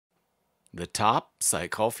The top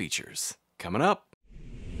SightCall features coming up.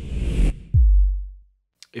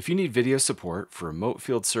 If you need video support for remote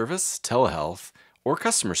field service, telehealth, or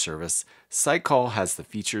customer service, SightCall has the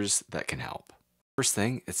features that can help. First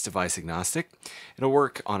thing, it's device agnostic. It'll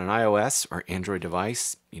work on an iOS or Android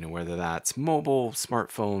device, whether that's mobile,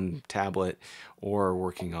 smartphone, tablet, or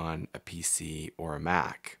working on a PC or a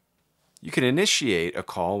Mac. You can initiate a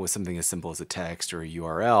call with something as simple as a text or a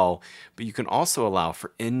URL, but you can also allow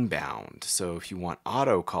for inbound. So if you want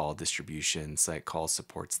auto call distribution, SightCall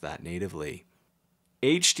supports that natively.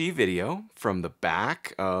 HD video from the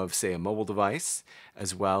back of, say, a mobile device,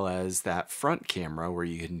 as well as that front camera where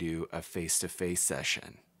you can do a face-to-face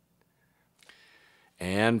session.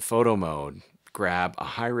 And photo mode. Grab a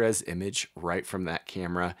high-res image right from that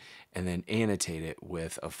camera and then annotate it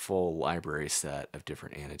with a full library set of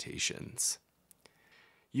different annotations.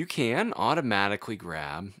 You can automatically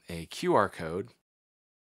grab a QR code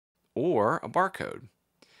or a barcode,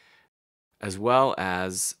 as well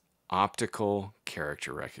as optical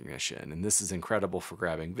character recognition. And this is incredible for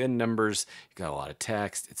grabbing VIN numbers. You've got a lot of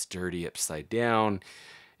text, it's dirty upside down.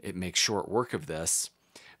 It makes short work of this.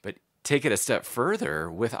 But take it a step further,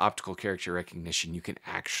 with optical character recognition, you can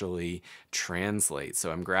actually translate. So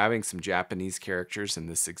I'm grabbing some Japanese characters in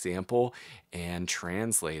this example and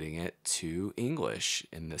translating it to English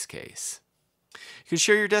in this case. You can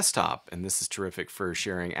share your desktop, and this is terrific for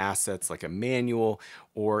sharing assets like a manual,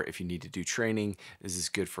 or if you need to do training, this is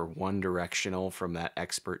good for one directional from that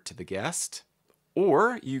expert to the guest.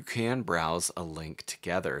 Or you can browse a link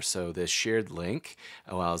together. So this shared link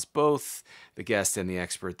allows both the guest and the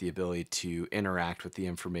expert the ability to interact with the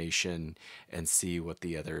information and see what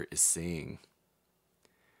the other is seeing.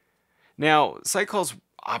 Now, SightCall's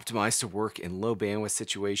optimized to work in low bandwidth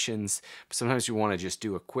situations, but sometimes you want to just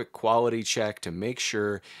do a quick quality check to make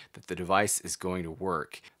sure that the device is going to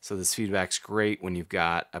work. So this feedback's great when you've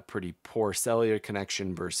got a pretty poor cellular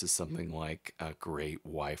connection versus something like a great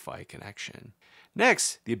Wi-Fi connection.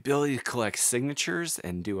 Next, the ability to collect signatures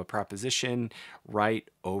and do a proposition right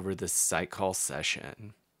over the SightCall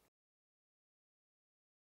session.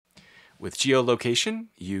 With geolocation,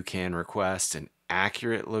 you can request an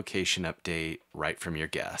accurate location update right from your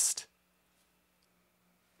guest.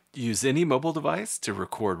 Use any mobile device to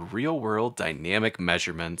record real-world dynamic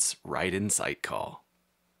measurements right in SightCall.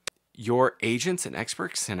 Your agents and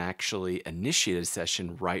experts can actually initiate a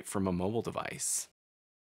session right from a mobile device.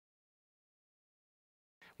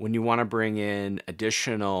 When you want to bring in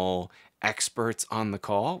additional experts on the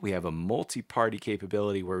call, we have a multi-party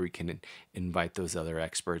capability where we can invite those other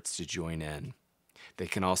experts to join in. They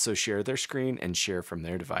can also share their screen and share from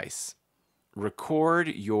their device. Record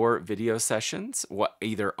your video sessions,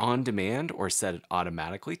 either on demand or set it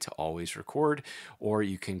automatically to always record, or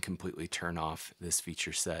you can completely turn off this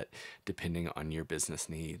feature set depending on your business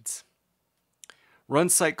needs. Run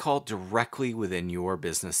SightCall directly within your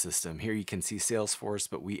business system. Here you can see Salesforce,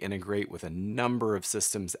 but we integrate with a number of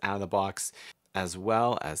systems out of the box, as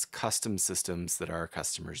well as custom systems that our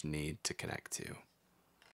customers need to connect to.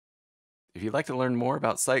 If you'd like to learn more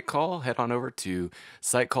about SightCall, head on over to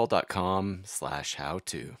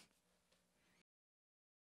sightcall.com/how-to.